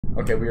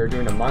Okay, we are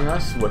doing Among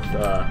Us with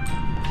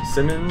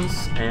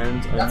Simmonz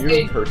and a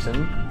new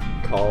person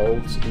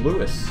called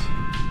Lewis.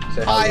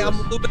 Say hi, Hi, Lewis.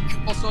 I'm Lewis,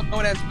 also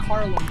known as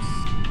Carlos.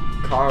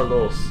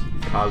 Carlos.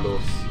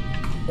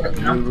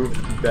 You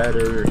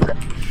better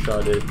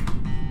shut it.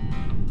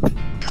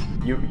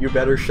 You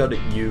better shut it,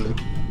 you.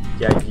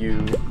 Yeah, you.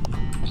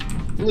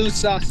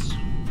 Lusus.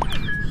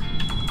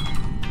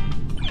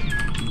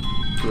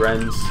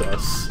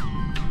 Grensus.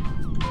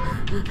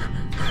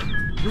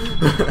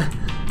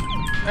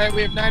 Alright,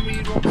 we have 9, we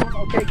need 1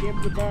 more. Okay,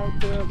 game's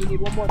about, we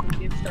need 1 more when the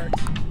game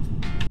starts.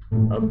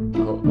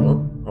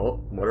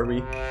 What are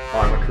we? Oh,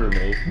 I'm a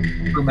crewmate.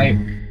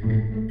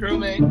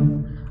 Crewmate.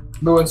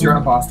 Lewis, you're an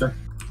imposter.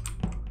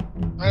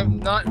 I am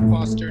not an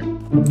imposter.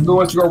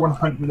 Lewis, you're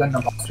 100% an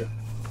imposter.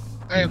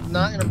 I am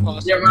not an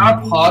imposter. The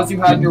amount of pause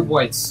you had in your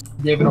voice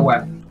gave it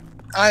away.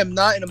 I am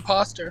not an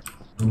imposter.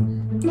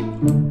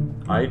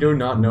 I do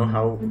not know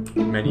how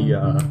many,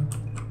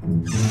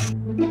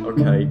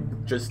 Okay,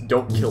 just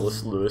don't kill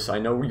us, Lewis. I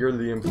know you're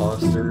the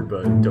imposter,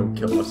 but don't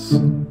kill us.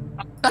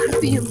 I'm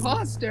the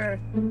imposter!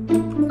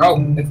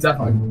 Oh, it's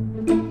definitely.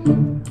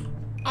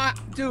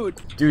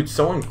 Dude. Dude,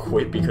 someone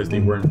quit because they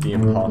weren't the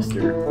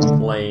imposter.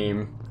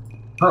 Lame.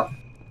 Oh.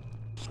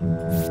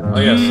 Oh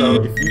yeah,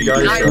 so if you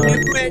guys, I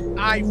knew it!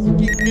 I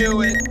freaking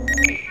knew it!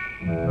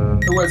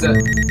 Who was it?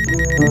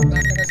 I'm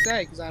not gonna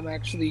say, because I'm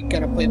actually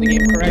gonna play the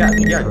game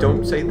correctly. Yeah,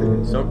 don't say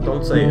this.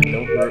 Don't say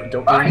it.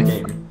 Don't ruin the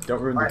game.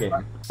 Don't ruin the game.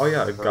 Oh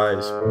yeah,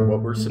 guys,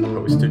 what we're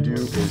supposed to do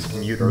is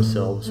mute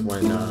ourselves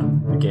when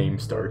the game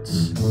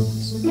starts.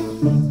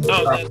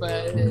 Oh, but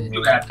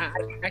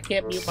I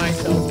can't mute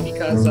myself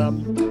because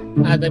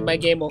my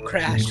game will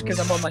crash because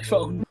I'm on my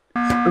phone.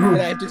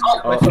 And I just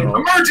my phone.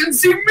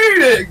 Emergency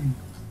meeting!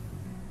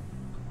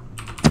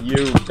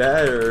 You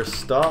better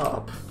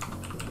stop.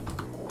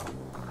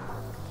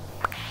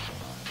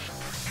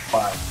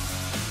 Bye.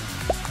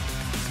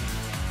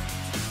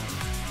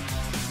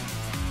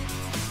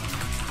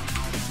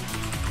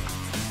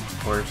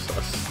 Orange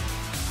sus.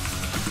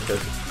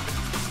 Because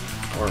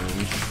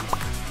orange.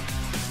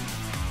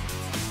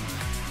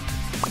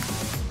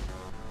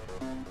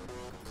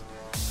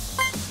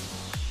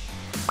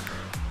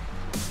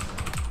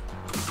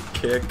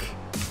 Kick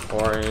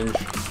orange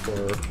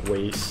for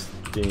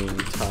wasting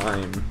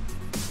time.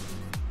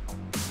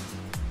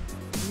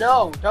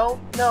 No, no.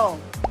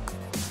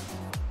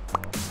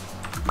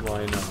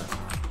 Why not?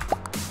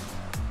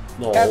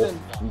 Lol. Kevin.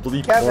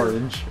 Bleep Kevin.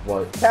 orange.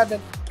 What?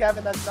 Kevin,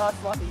 that's not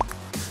funny.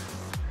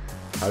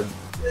 How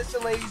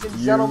Listen, ladies and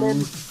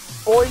gentlemen,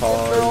 boys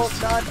and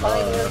girls,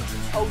 non-binary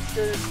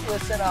posters,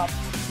 listen up.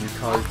 you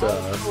caused a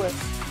Lewis.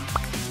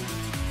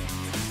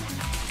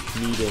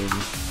 meeting.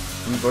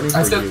 I'm voting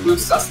I for said you.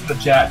 Lucis in the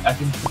chat. I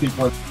think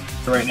people are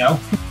right now.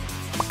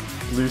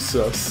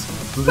 Lusus.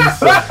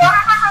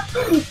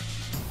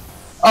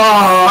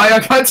 Oh, I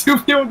got 2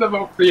 people to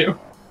vote for you.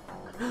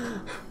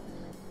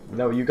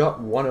 No, you got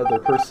one other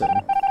person.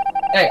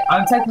 Hey,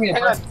 I'm technically a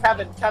Hang on,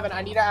 person. Kevin,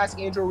 I need to ask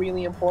Andrew a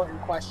really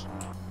important question.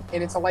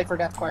 And it's a life or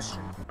death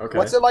question. Okay.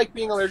 What's it like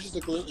being allergic to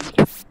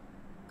gluten?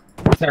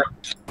 Terrible.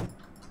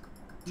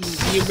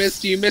 You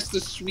missed the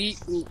sweet,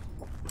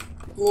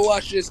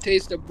 luscious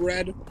taste of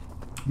bread.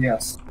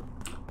 Yes.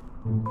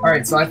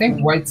 Alright, so I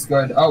think white's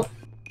good. Oh.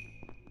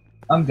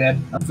 I'm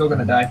dead. I'm still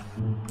gonna die.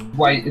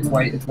 White, it's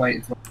white.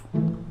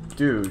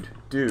 Dude,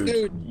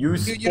 Dude, you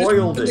just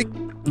spoiled it.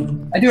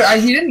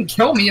 He didn't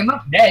kill me, I'm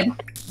not dead.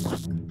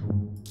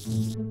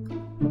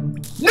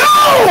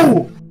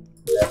 No!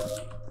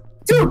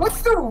 Dude,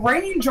 what's the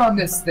range on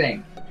this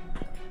thing?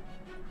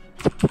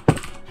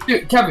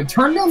 Dude, Kevin,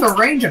 turn down the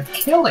range of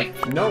killing.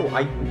 No,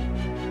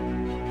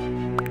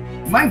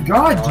 My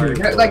god,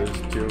 dude. I Like, was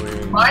doing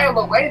a mile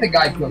away the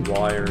guy killed me.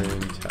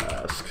 wiring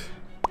task.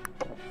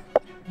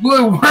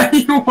 Blue, why are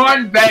you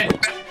on bed?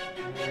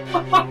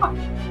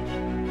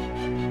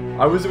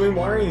 I was doing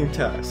wiring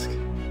task.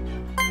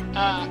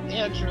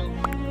 Andrew.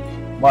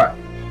 What?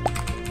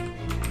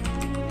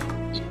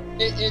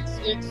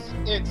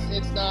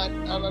 It's not.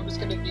 I'm just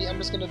gonna be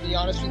honest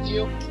with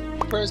you.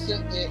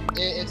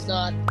 It's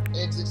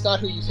not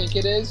who you think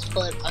it is.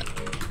 But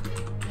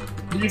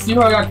Did you see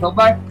who I got killed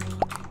by?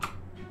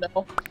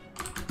 no.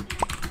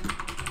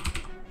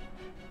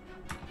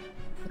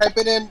 Type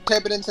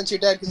it in since you're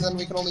dead, because then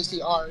we can only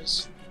see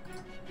ours.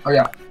 Oh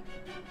yeah.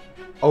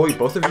 Oh wait,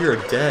 both of you are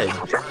dead.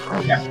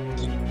 Yeah.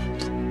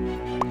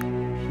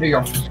 There you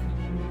go.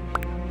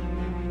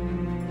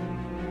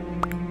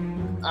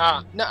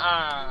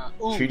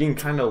 Ooh. Cheating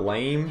kinda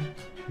lame.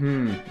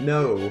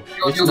 No. Yo,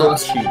 It's you not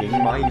lost. cheating.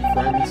 My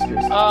friends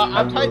just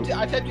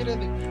I typed it in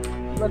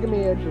the... Look at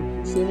me, Andrew.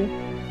 You see me?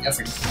 Yes,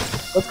 sir.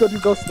 Let's go do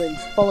ghost things.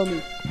 Follow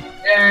me.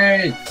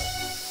 Yay!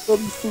 Go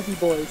be spooky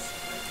boys.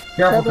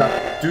 Careful, Kevin.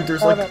 Kevin. Dude,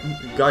 there's like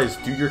guys,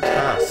 do your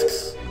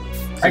tasks.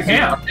 I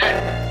can't. I'm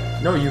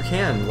dead. No, you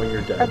can when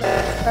you're dead.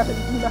 Kevin,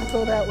 do not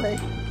go that way.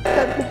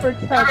 Kevin, for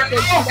God's Kevin,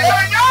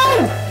 sake,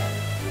 no!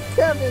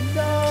 Kevin,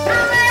 no!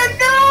 Kevin,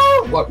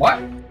 no! What?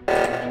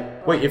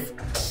 Wait, if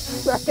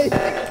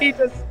He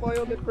just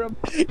spoiled it from...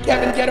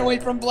 Kevin, get away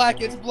from black,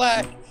 it's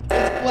black!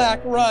 It's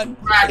black, run!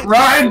 Black,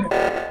 run!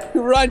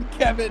 Run,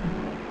 Kevin!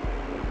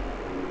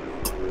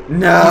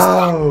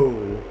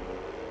 No!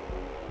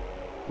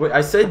 Wait,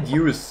 I said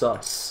you is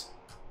sus.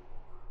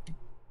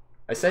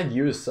 I said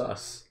you is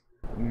sus.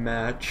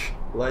 Match.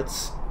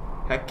 Let's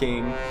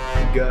hecking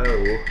go.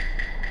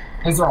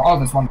 Is there all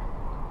this one?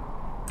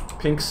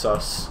 Pink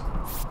sus.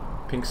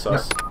 Pink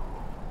sus. Yep.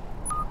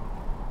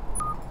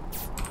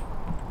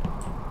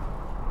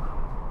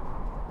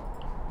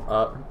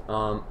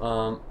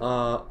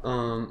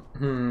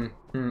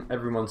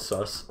 Everyone's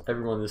sus.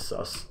 Everyone is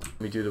sus.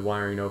 Let me do the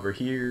wiring over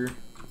here.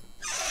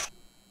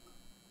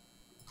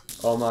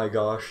 Oh my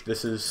gosh,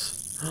 this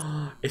is...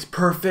 It's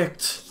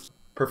perfect!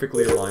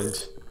 Perfectly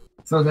aligned.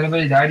 So has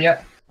anybody died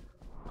yet?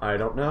 I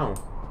don't know.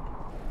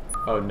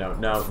 Oh no,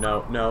 no,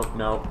 no, no,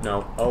 no,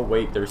 no. Oh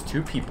wait, there's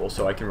 2 people,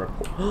 so I can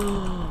report.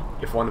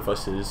 If one of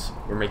us is,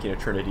 we're making a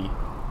trinity.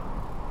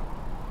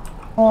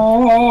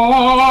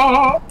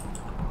 Oh.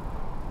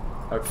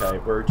 Okay,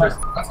 we're just...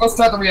 Right, let's go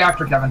start the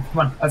reactor, Kevin. Come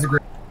on, as a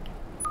group.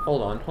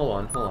 Hold on, hold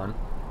on, hold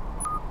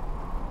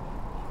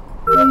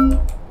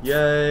on.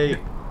 Yay!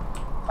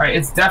 Alright,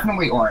 it's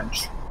definitely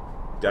orange.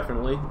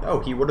 Definitely? Oh,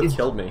 he would have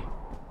killed me.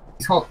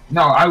 He's called...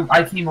 No,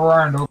 I came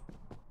around over.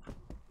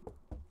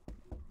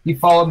 He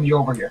followed me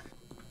over here.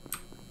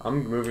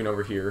 I'm moving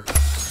over here.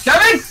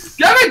 Kevin!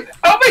 Kevin!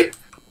 Help me!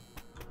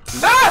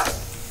 Ah!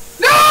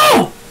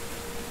 No!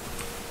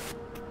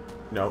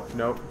 No,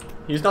 no.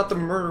 He's not the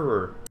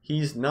murderer.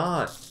 He's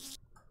not.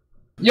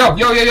 Yo,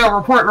 yo, yo, yo,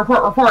 report,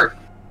 report, report!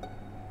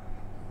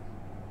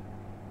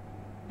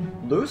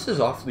 Lewis is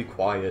awfully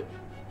quiet.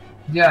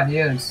 Yeah, he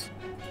is.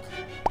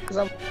 Because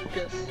I'm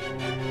focused.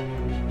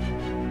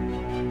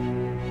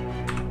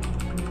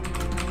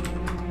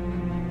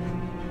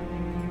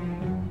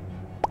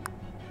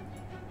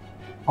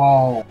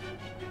 Oh.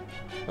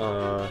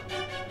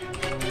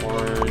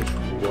 Orange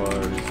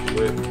was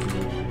with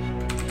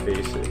me,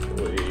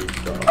 basically.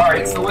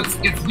 Alright, so it's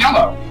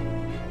yellow.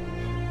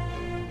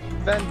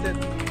 Vented.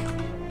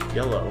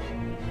 Yellow.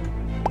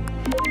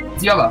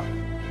 It's yellow.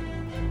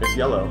 It's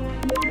yellow.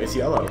 It's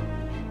yellow.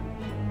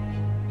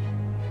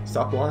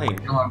 Stop lying.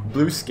 Yellow.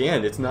 Blue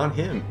scanned. It's not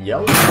him.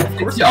 Yellow. Of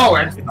course.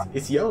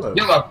 It's yellow.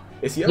 Yellow.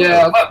 It's yellow.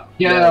 Yellow.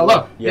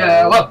 Yellow.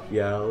 Yellow.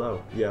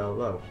 Yellow.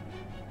 Yellow.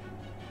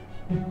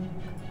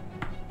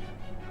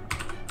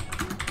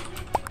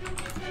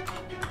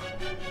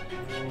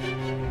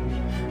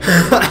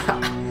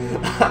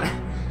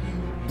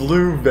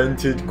 Blue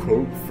vented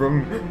quote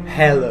from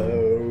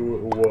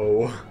Hello.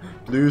 Whoa.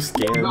 Blue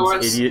scans,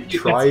 Lewis, idiot.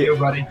 Try it. You,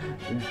 buddy.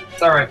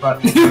 It's alright,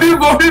 bud. You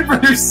voted for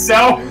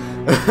yourself!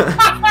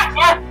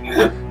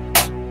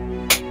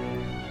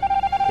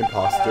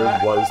 Imposter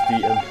was the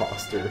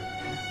imposter.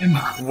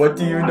 What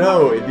do you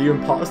know? The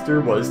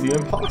imposter was the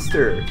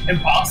imposter.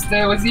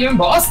 Imposter was the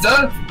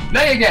imposter!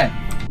 Play again!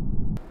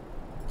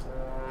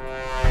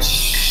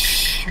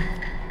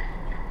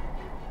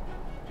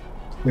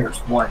 There's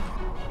one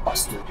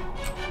imposter.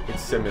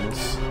 It's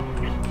Simmonz.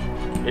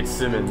 It's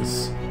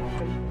Simmonz.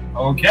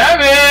 Oh,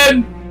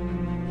 Kevin!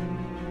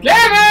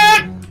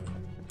 Kevin!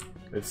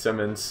 It's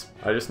Simmonz.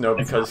 I just know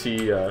because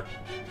he,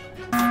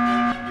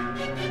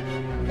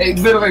 It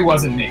literally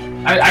wasn't me.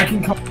 I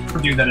can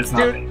confirm you that it's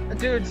not me.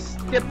 Dude,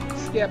 skip.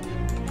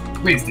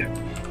 Please do.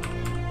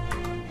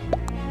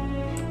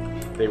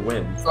 they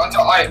win. So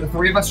alright, the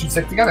 3 of us should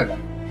stick together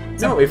then.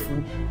 No, if...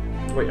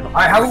 Wait,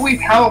 Alright, how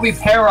about we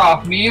pair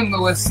off me and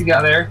Lewis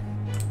together,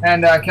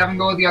 and Kevin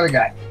go with the other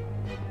guy?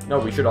 No,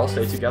 we should all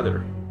stay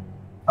together.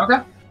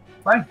 Okay,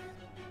 fine.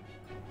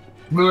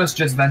 Lewis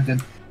just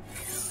vented.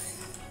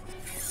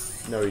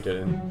 No, he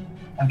didn't.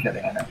 I'm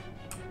kidding, I know.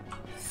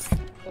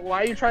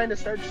 Why are you trying to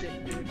start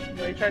shit, dude?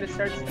 Why are you trying to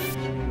start shit?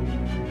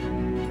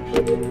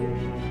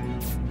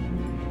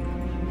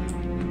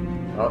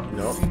 Oh,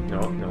 no.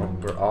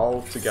 We're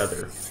all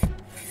together.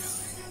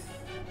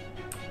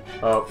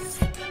 Oh.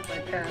 My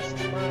past,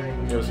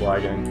 mine. It was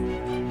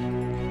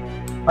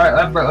lagging.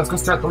 Alright, let's go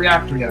start the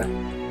reactor together.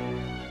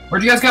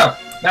 Where'd you guys go?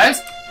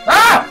 Guys?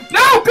 Ah!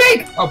 No!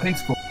 Pink! Oh,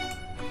 pink's cool.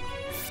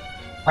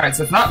 Alright,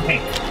 so it's not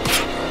pink.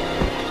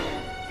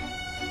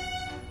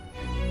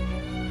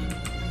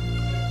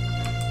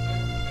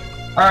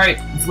 Alright,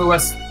 it's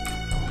Lewis.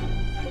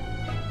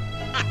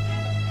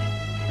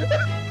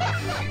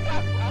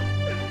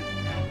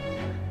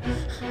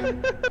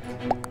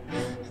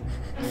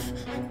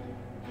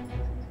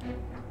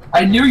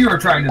 I knew you were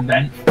trying to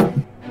vent.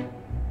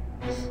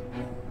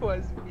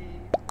 Was me.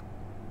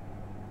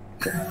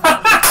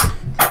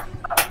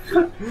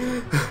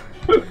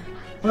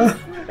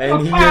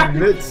 And he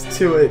admits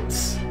to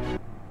it.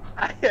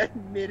 I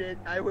admitted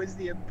I was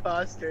the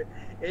imposter,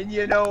 and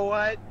you know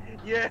what?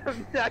 Yeah,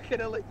 I'm not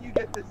gonna let you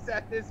get the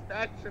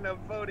satisfaction of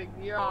voting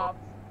me off.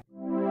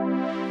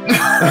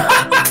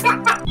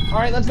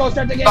 Alright, let's go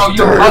start the game. Oh,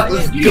 you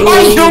Let's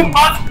go.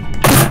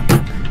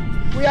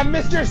 We have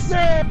Mr.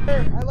 Sir!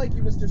 I like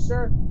you, Mr.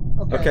 Sir.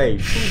 Okay.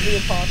 Who's the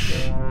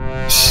imposter?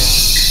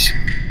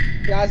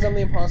 Guys, I'm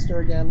the imposter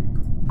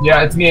again.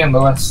 Yeah, it's me and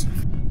Lewis.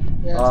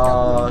 Yeah, it's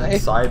definitely me.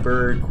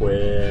 Cyber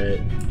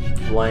quit.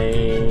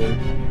 Blame.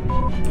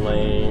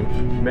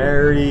 Lame.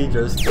 Mary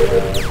just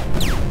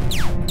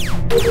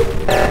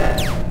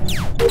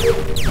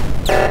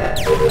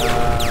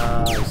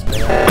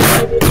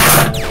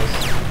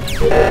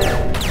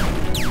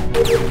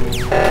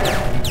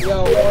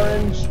Yo,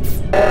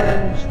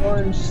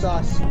 orange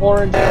sauce.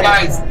 Orange.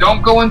 Guys,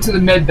 don't go into the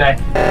mid bay.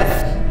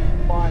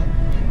 Why?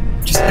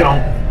 Just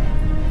don't.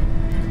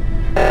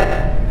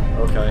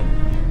 okay.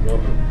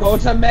 Well, Go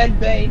to med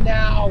bay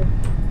now.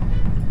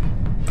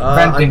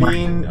 I'm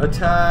being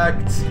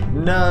attacked.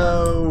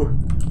 No.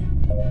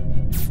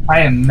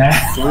 I am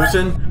mad.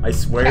 Solution, I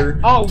swear,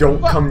 Oh,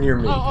 don't fuck. come near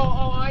me.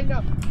 Oh, I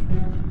know.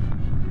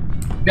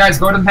 Guys,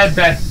 go to the med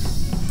bay.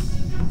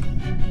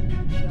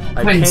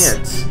 I Please.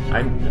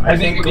 can't. I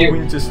think can't you- go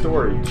into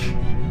storage.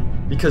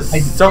 Because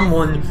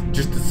someone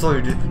just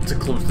decided to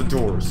close the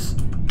doors.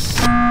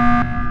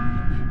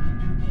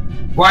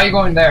 Why are you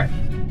going there?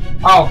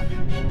 Oh.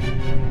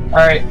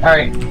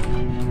 Alright.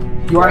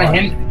 You want a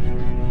hint?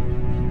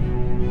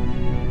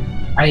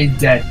 I'm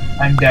dead.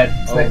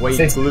 Oh wait,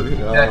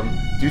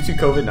 due to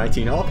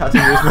COVID-19, all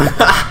passengers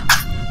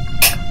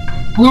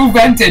Blue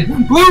vented!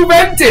 Blue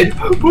vented!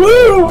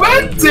 Blue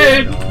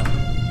vented!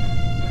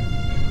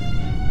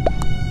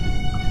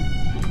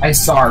 I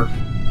saw her.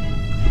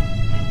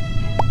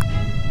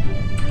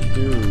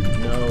 Dude,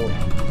 no.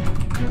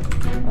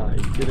 I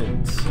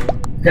didn't.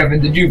 Kevin,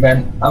 did you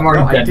vent? I'm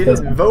already No, I vent.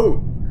 didn't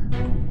vote.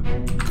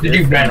 Did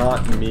you If vent?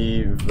 not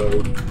me,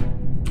 vote.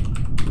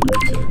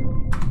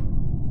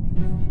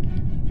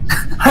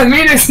 I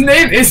mean, his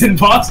name is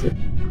impossible.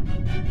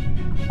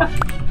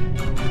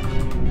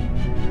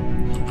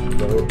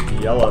 Vote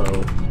yellow.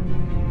 Oh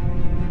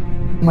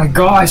my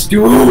gosh,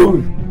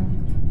 dude!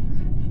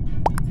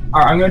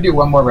 Alright, I'm gonna do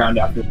one more round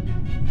after.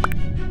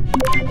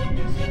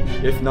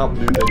 If not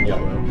blue, then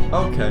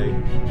yellow. Okay.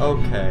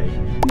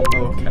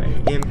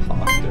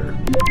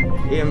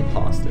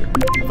 Imposter.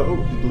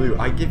 Vote blue.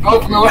 I give you. Oh,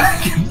 blue!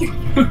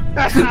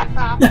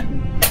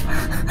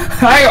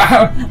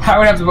 I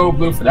would have to vote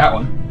blue for that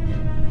one.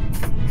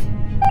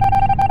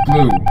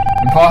 Blue.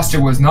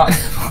 Imposter was not.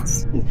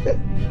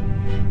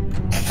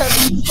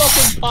 Kevin, you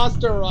spelled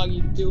imposter wrong,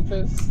 you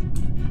doofus.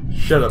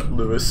 Shut up,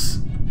 Lewis.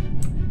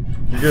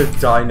 You're gonna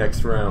die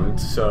next round,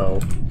 so.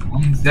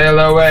 Come sail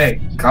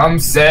away. Come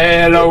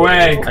sail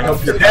away. I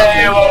hope you're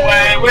Sail happy.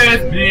 away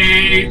with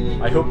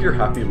me. I hope you're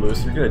happy,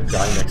 Lewis. You're gonna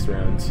die next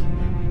round.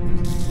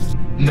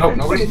 Nope,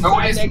 nobody's.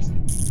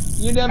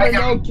 You never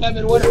know,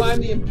 Kevin. What if I'm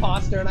the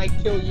imposter and I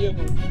kill you?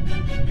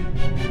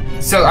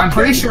 So I'm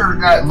pretty sure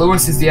that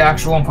Lewis is the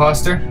actual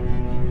imposter.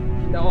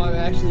 No, I'm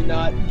actually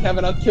not.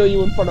 Kevin, I'll kill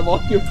you in front of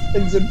all your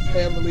friends and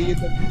family in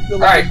the middle of the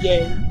Alright.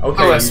 game.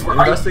 Okay, Lewis,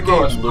 investigate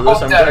Lewis,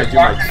 Lewis. I'm gonna do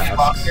my tasks.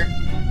 imposter.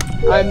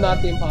 I'm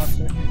not the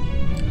imposter.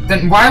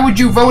 Then why would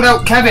you vote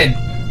out Kevin?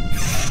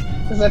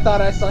 Because I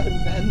thought I saw him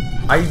then.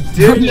 I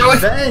did No,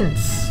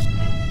 events!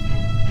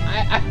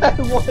 I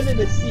wanted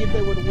to see if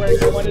it would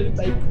work. I wanted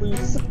to type blue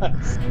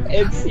sauce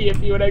and see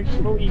if you would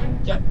actually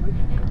get me.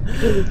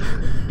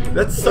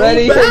 That's so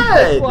Ready?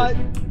 bad!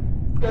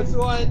 Guess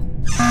what?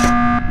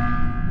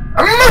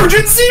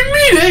 Emergency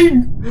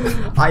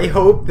meeting! I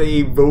hope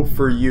they vote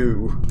for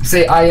you.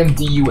 Say I am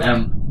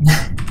DUM.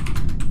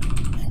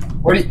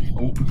 What do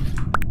you...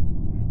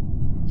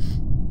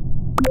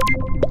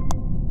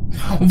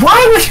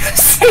 Why would you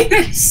say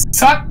they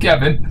suck,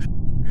 Kevin?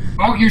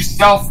 Vote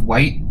yourself,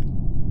 White.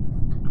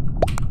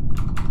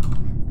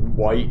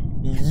 White.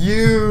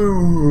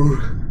 You!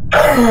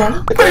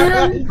 Yeah.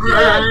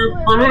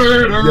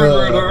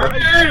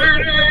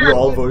 You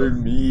all voted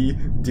me,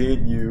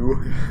 didn't you?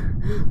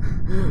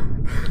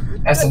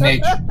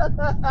 SMH.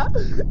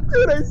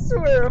 Dude, I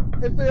swear,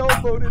 if they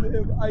all voted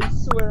him, I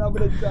swear I'm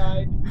gonna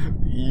die.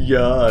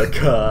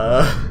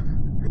 Yucca.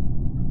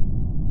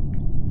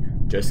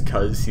 Just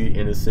cause he's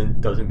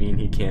innocent doesn't mean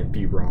he can't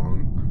be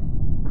wrong.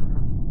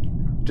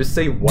 Just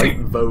say white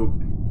vote.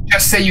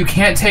 Just say you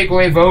can't take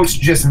away votes,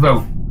 just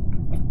vote.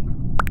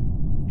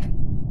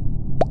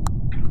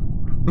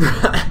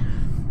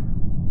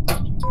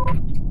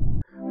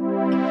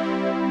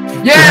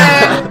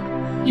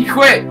 Yeah! He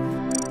quit!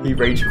 He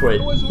rage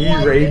quit.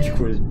 He rage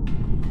quit.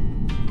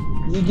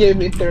 You gave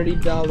me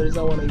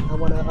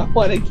 $30. I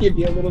wanna give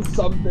you a little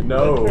something.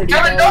 No. $30.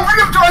 Kevin, don't bring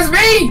him towards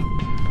me!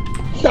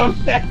 Come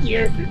back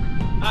here.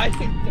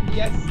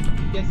 Yes.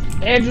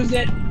 Andrew's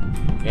it.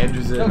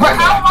 Andrew's in. But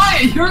how am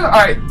I? You're the...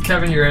 Alright,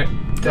 Kevin, you're it.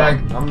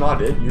 Tag. I'm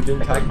not it. You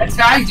didn't tag I me.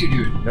 tagged you,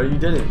 dude. No, you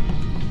didn't.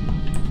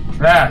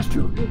 That's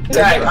true.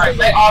 Tag. Alright,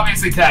 I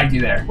obviously tagged you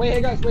there. Wait,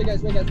 hey guys. Ready.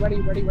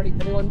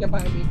 Everyone get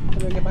behind me.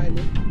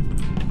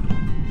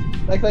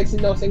 Like,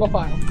 no, single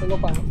file. So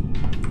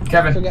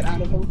Kevin. get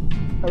out of him.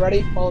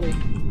 Ready? Follow me.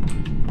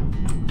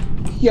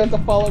 You have to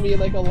follow me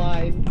like a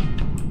line.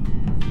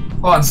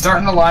 Hold on,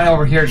 starting the line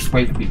over here, just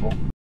wait for people.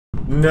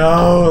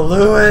 No,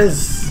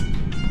 Lewis!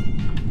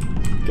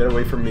 Get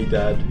away from me,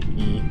 Dad.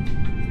 E.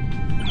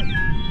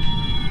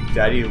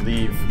 Daddy,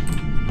 leave.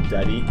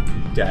 Daddy.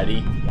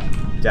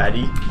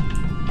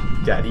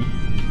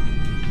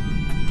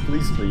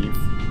 Please leave.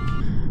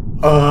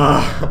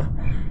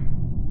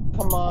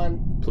 Come on.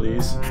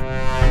 please.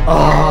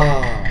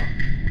 Ah!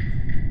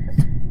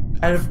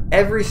 Out of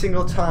every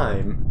single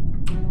time,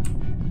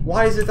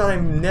 why is it that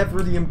I'm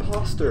never the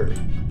imposter?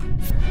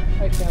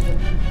 Hi, Kevin.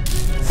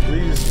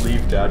 Please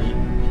leave, Daddy.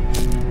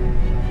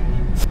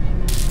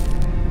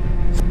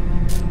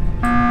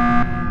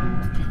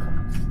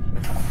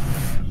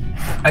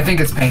 I think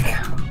it's pink.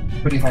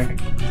 What do you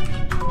think?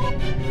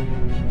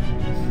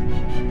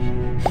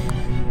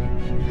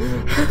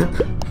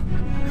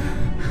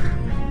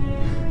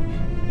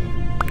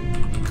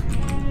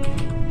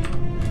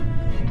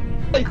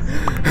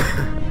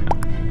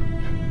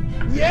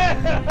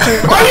 Yeah!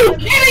 Are you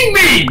kidding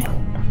me?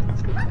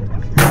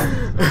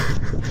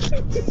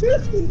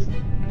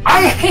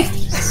 I hate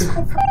this.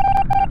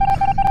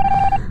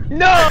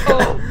 No!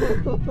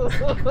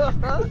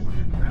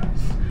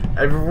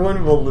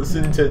 Everyone will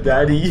listen to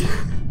Daddy.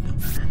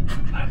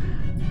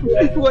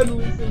 Everyone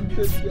listen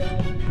to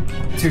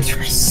Daddy. Dude,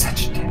 you're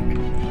such a dick.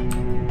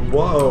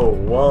 Whoa,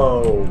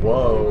 whoa,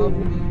 whoa.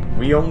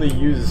 We only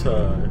use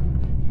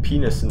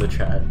penis in the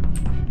chat.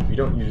 We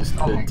don't use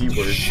the D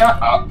word.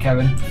 Shut up,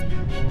 Kevin.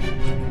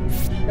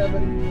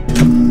 Kevin.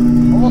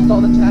 Almost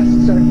all the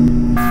tasks are.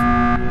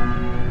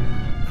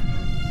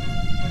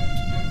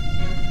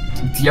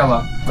 It's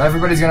yellow.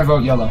 Everybody's gonna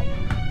vote yellow.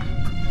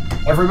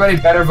 Everybody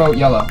better vote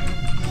yellow.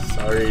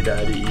 Sorry,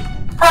 Daddy.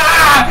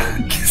 Ah!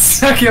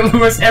 Suck it,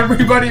 Lewis.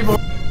 Everybody vote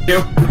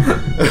you.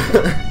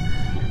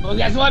 Well,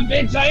 guess what,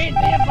 bitch? I ain't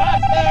the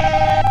imposter!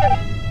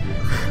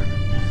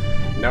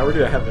 Now we're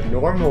gonna have a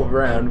normal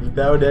round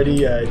without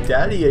any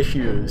daddy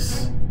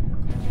issues.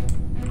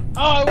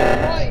 Oh, I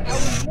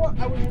was right.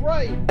 I was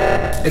right.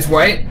 It's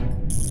white?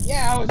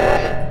 Yeah, I was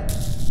right.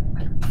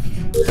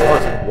 Oh,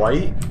 it's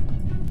white?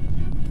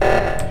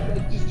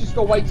 Just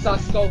go white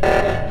sus. Go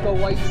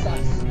white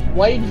sus.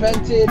 White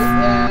vented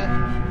at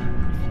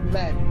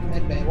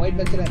med bay. White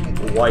vented at med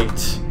bay.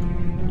 White.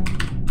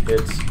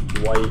 It's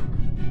white.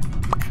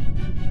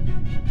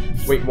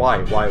 Wait,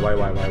 why? Why?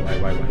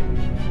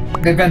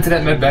 They vented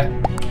at mid-bay.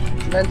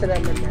 Vented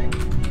at med bay.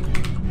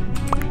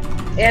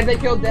 And they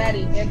killed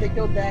Daddy. And they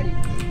killed Daddy.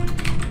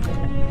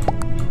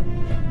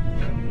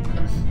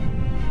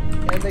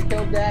 And they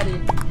killed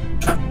Daddy.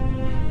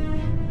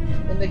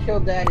 And they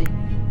killed Daddy.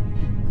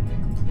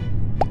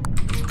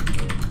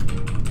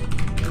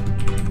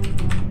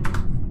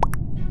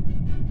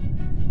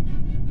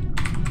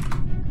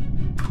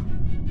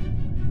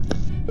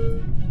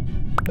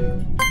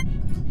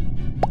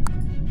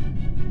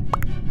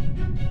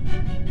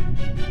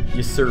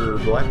 Yes, sir,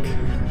 Black.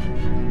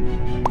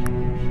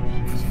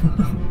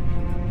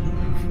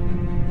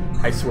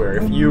 I swear,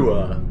 if you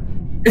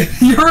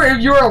If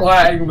you're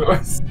lying,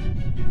 Lewis.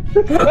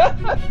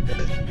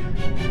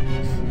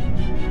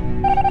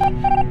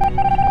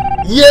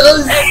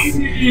 Yes! Hey!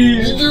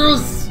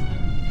 Yes!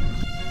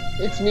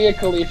 It's Mia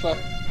Khalifa.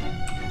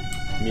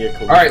 Mia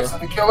Khalifa. Alright, so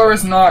the killer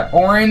is not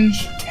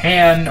orange,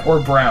 tan, or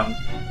brown.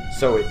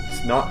 So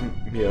it's not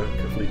Mia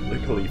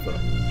Khalifa.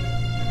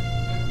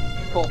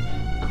 Cool.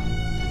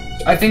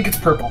 I think it's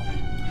purple.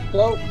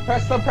 Go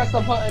press the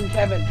button,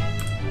 Kevin.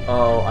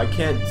 Oh, I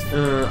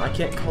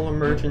can't call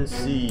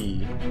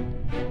emergency.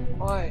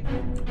 Why?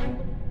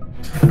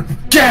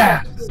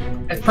 Yeah!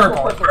 It's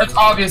purple. It's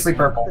obviously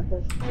purple.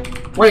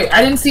 Wait,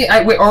 I didn't see.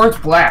 Wait, or it's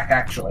black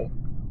actually.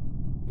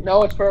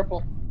 No, it's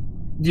purple.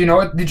 Do you know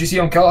what? Did you see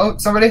him kill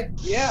somebody?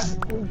 Yeah.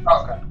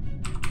 Oh, okay.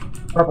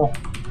 Purple.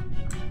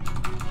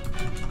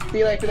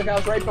 Feel like I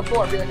was right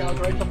before.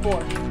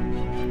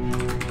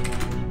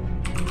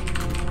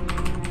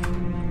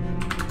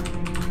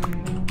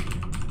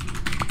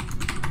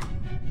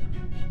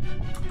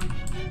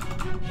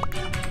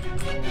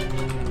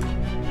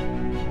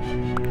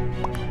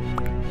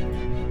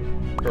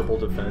 Purple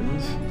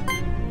defends.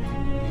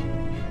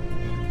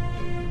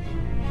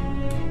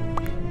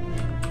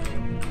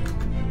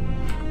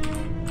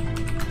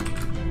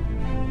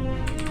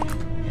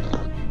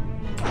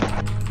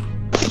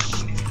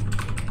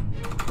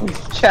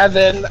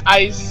 Kevin,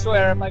 I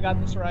swear if I got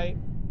this right.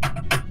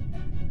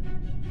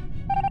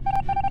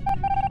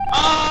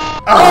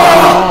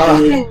 Ah!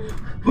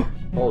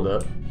 Hold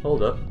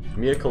up.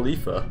 Mia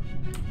Khalifa.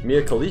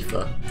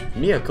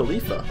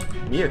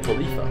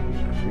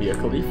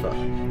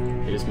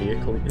 It is Mia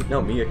Khalifa.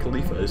 No, Mia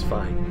Khalifa is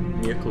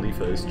fine. Mia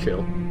Khalifa is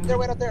chill. There,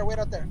 wait out there.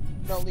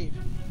 Don't leave.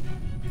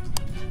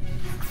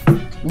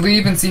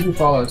 Leave and see who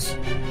follows.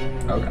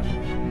 Okay.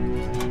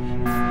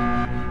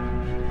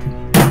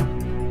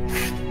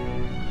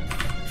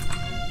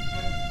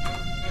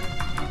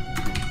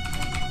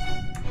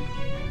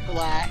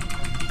 Black.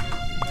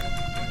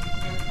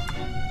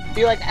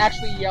 Feel like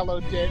actually yellow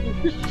did.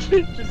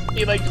 just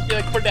be like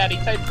for daddy.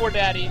 Type for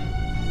daddy.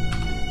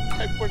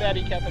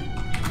 Kevin.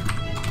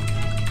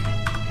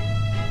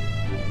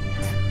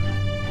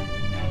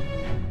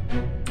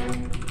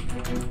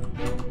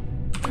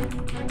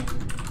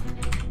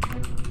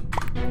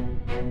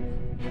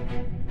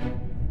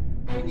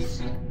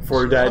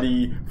 For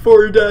daddy.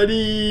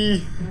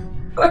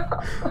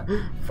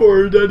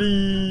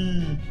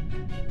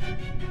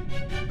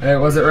 Hey,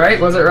 was it right?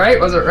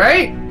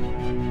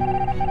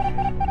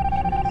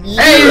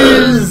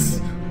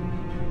 Yes!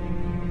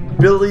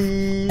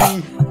 Billy!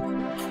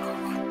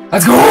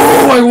 Let's go!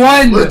 I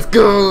won! Let's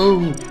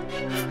go!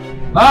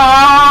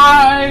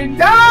 I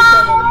died!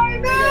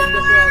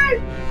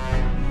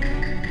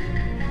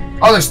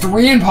 Oh, there's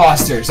 3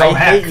 imposters. Oh, I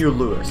hate you,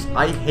 Lewis.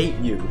 I hate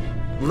you.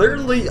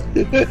 Literally,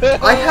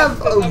 I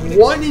have a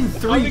 1 in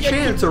 3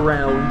 chance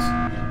around.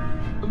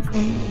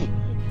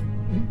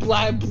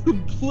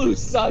 Blue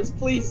sus.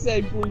 Please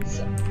say blue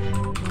sus.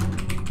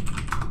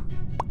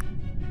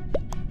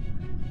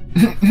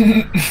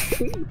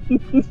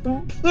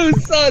 Blue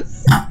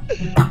sus.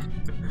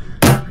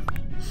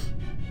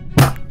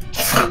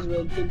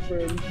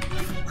 Confirmed.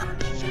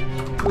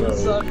 Blue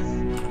sus.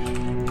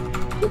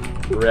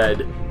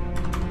 Red.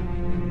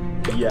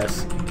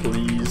 Yes,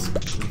 please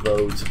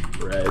vote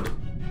red.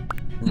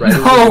 Red is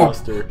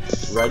imposter.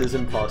 Red is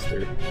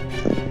imposter.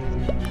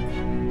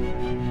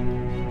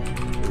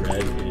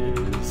 Red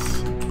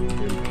is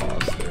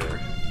imposter.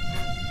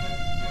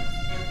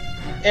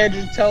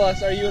 Andrew, tell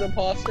us, are you an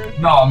imposter?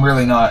 No, I'm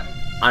really not.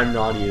 I'm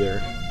not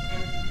either.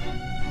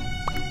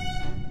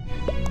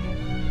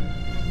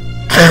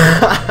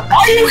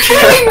 Are you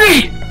kidding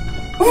me?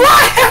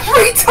 What?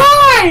 Every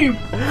time!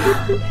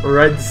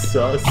 Red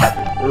sus.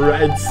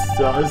 Red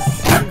sus.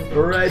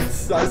 Red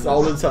sus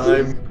all the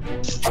time.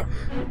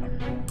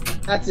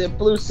 That's it,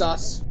 blue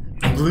sus.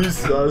 Blue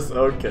sus,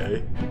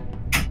 okay.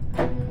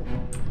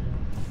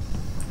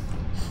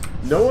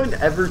 No one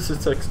ever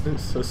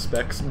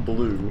suspects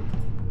blue.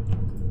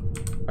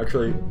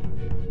 Actually,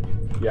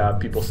 yeah,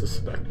 people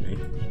suspect me.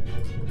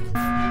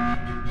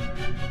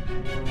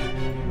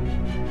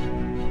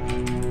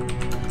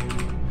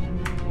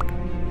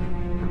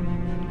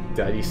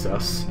 Daddy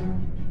sus.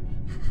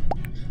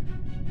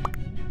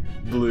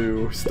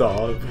 Blue,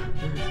 stop.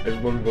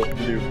 Everyone vote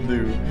blue,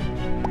 blue.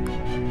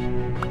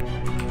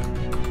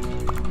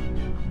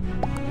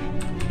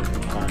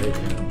 I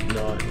am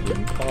not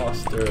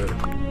imposter.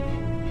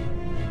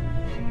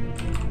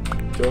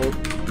 Don't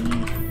be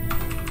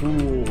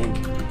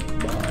fooled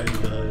by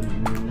the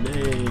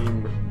name.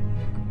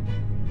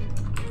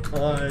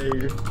 I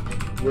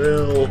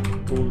will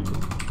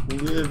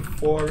live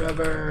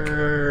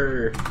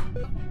forever.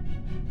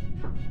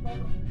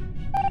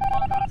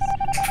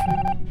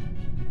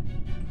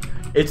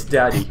 It's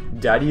Daddy.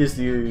 Daddy is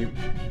the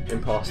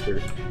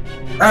imposter.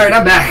 Alright,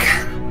 I'm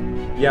back.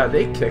 Yeah,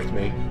 they kicked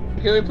me.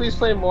 Can we please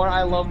play more?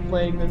 I love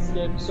playing this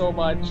game so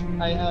much.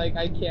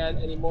 I can't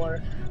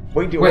anymore.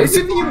 Wait, do I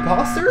be the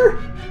imposter?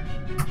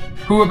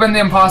 Who have been the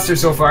imposter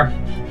so far?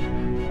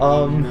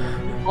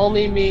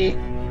 Only me.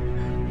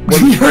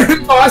 You're an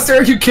imposter?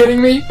 Are you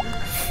kidding me?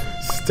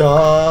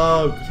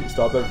 Stop!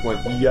 Stop everyone.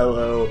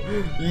 Yellow.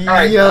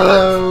 Right.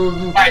 Yellow!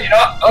 Alright, you know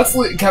what? Let's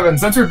leave, Kevin,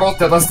 since we're both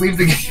dead, let's leave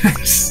the game.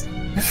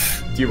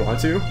 Do you want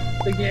to?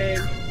 The game.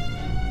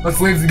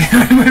 Let's leave the game.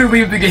 I'm gonna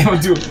leave the game. We'll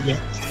do it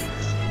again.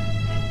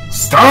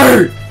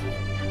 Start!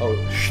 Oh,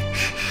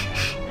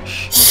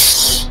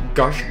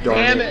 gosh darn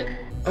Damn it.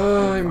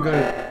 I'm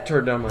gonna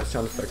turn down my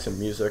sound effects and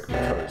music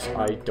because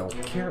I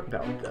don't care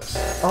about this.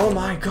 Oh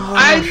my gosh!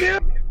 I knew.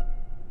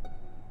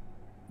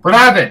 What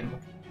happened?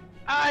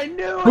 I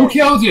knew. Who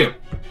killed you?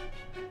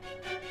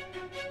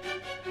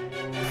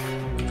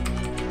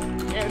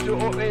 Andrew,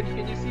 oh, wait,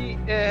 can you see?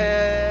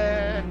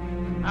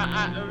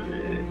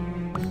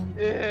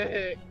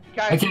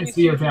 Guys, I can't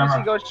see your camera.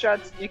 You see ghost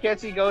chats? You can't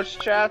see ghost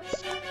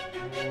chats.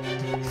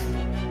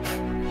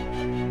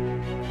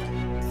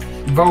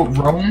 Vote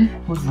Rome?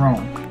 Who's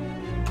Rome?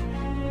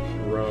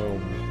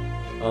 Rome.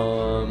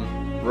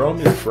 Rome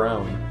is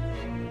brown.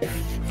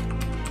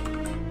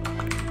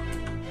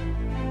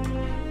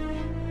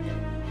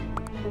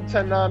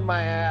 Turn on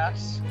my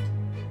ass.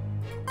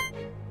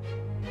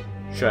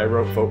 Should I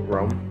vote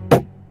Rome?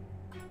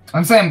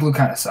 I'm saying blue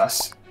kind of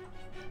sus.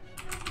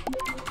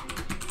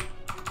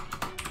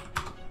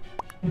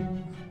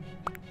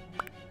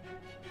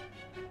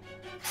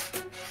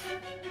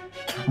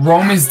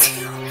 Rome is.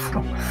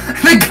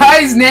 The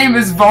guy's name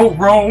is Vote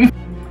Rome.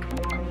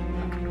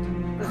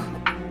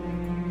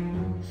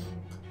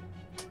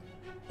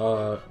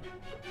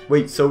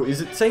 Wait, so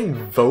is it saying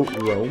vote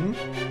Rome?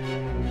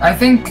 I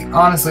think,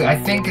 honestly, I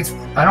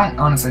don't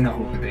honestly know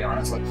who it could be,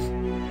 honestly.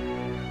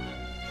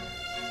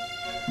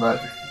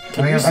 But,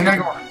 I'm gonna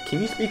go.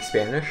 Can you speak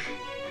Spanish?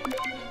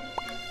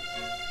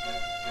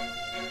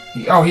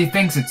 Oh, he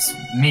thinks it's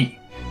me.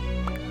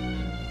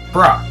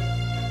 Bruh.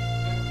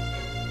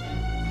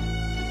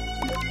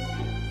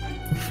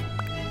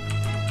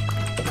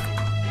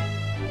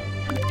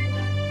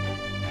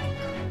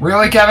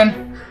 Really,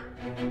 Kevin?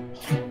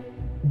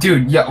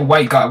 Dude, yeah,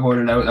 white got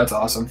voted out. That's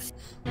awesome.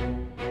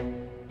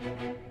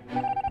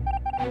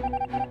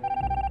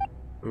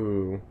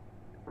 Ooh.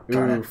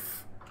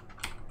 Oof.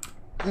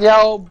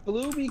 Yo,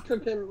 blue be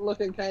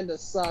looking kinda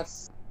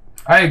sus.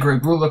 I agree,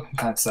 blue looking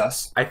kind of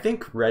sus. I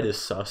think red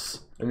is sus.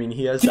 I mean,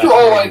 he has.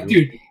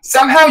 Dude,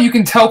 somehow you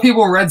can tell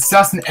people are red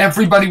sus and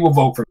everybody will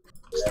vote for him.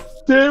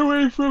 Stay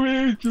away from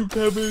Andrew,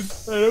 Kevin.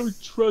 I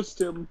don't trust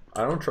him.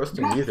 I don't trust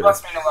him You don't either.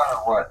 trust me no matter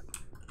what.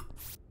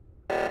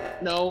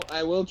 No,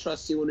 I will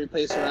trust you when we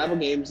play survival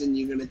games and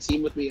you're gonna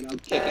team with me and I'll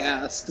kick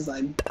ass because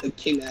I'm the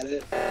king at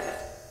it.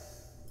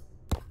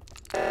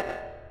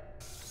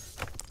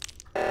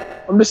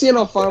 I'm just seeing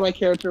how far my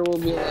character will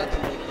be allowed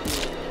to make.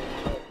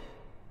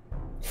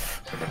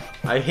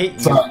 I hate you.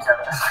 Sorry,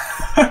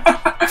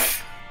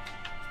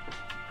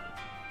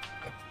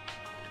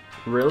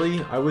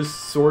 Really? I was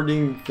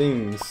sorting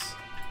things.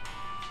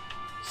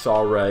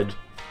 Saw red.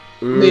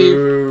 Leave.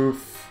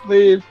 Oof.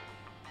 Leave.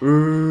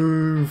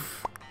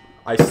 Oof.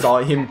 I saw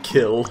him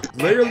kill.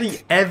 Literally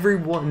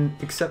everyone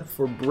except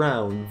for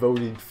Brown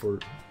voted for...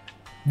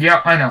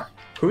 Yeah, I know.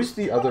 Who's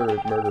the other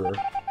murderer?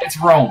 It's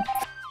Rome.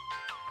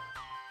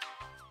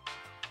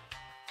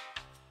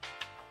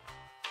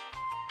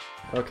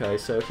 Okay,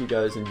 so if you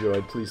guys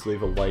enjoyed, please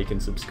leave a like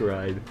and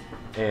subscribe.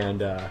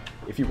 And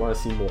if you want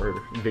to see more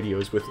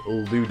videos with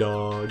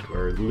Ludog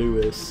or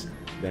Lewis,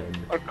 then...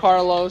 Or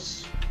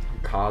Carlos.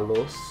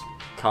 Carlos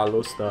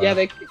the... Yeah,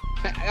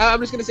 I'm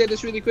just gonna say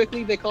this really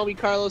quickly. They call me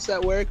Carlos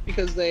at work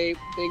because they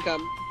think I'm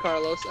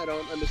Carlos. I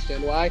don't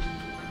understand why.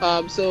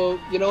 So,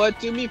 you know what?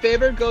 Do me a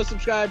favor. Go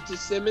subscribe to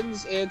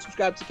Simmonz and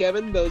subscribe to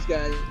Kevin. Those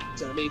guys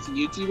are amazing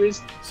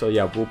YouTubers. So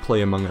yeah, we'll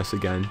play Among Us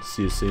again.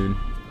 See you soon.